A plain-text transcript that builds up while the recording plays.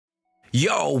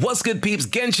Yo, what's good peeps?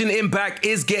 Genshin Impact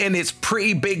is getting its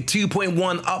pretty big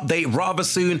 2.1 update rather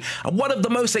soon, and one of the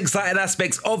most exciting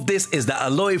aspects of this is that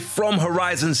Aloy from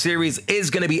Horizon series is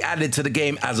going to be added to the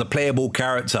game as a playable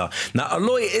character. Now,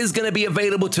 Aloy is going to be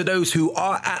available to those who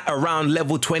are at around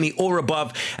level 20 or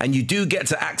above, and you do get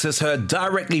to access her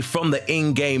directly from the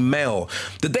in-game mail.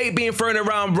 The date being thrown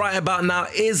around right about now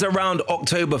is around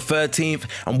October 13th,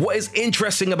 and what is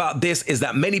interesting about this is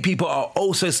that many people are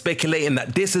also speculating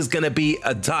that this is going to be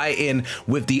a tie-in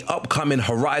with the upcoming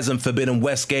Horizon Forbidden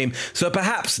West game. So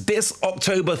perhaps this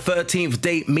October 13th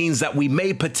date means that we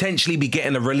may potentially be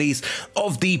getting a release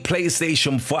of the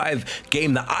PlayStation 5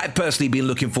 game that I've personally been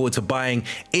looking forward to buying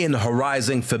in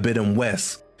Horizon Forbidden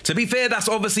West. To be fair, that's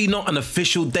obviously not an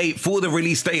official date for the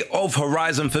release date of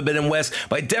Horizon Forbidden West,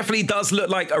 but it definitely does look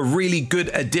like a really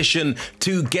good addition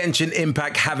to Genshin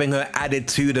Impact having her added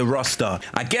to the roster.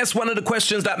 I guess one of the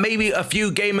questions that maybe a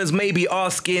few gamers may be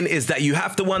asking is that you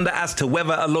have to wonder as to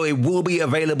whether Aloy will be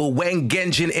available when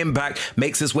Genshin Impact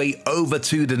makes its way over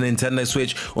to the Nintendo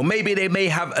Switch, or maybe they may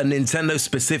have a Nintendo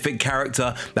specific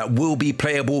character that will be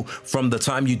playable from the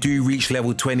time you do reach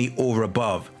level 20 or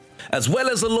above. As well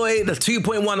as Aloy, the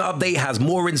 2.1 update has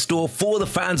more in store for the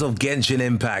fans of Genshin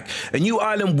Impact. A new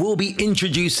island will be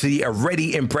introduced to the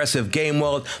already impressive game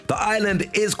world. The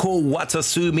island is called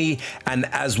Watasumi, and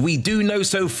as we do know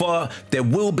so far, there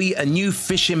will be a new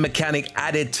fishing mechanic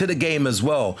added to the game as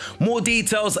well. More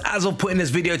details as of putting this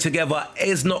video together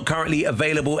is not currently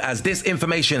available, as this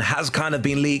information has kind of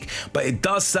been leaked, but it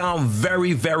does sound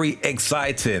very, very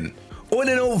exciting. All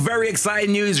in all, very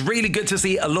exciting news. Really good to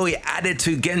see Aloy added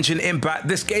to Genshin Impact.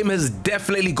 This game has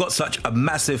definitely got such a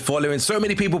massive following. So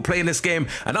many people playing this game,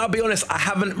 and I'll be honest, I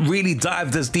haven't really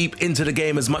dived as deep into the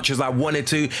game as much as I wanted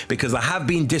to because I have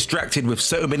been distracted with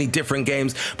so many different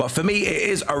games. But for me, it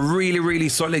is a really, really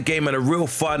solid game and a real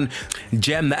fun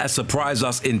gem that has surprised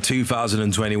us in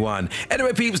 2021.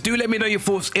 Anyway, peeps, do let me know your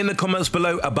thoughts in the comments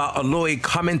below about Aloy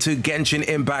coming to Genshin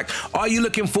Impact. Are you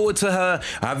looking forward to her?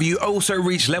 Have you also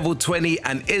reached level 20?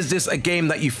 And is this a game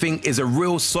that you think is a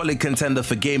real solid contender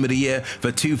for Game of the Year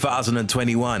for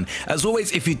 2021? As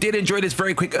always, if you did enjoy this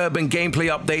very quick urban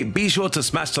gameplay update, be sure to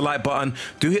smash the like button.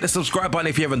 Do hit the subscribe button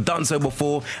if you haven't done so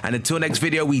before. And until next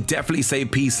video, we definitely say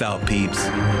peace out, peeps.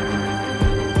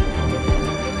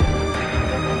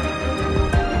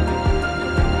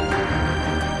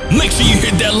 Make sure you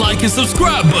hit that like and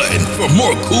subscribe button for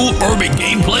more cool urban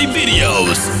gameplay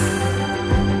videos.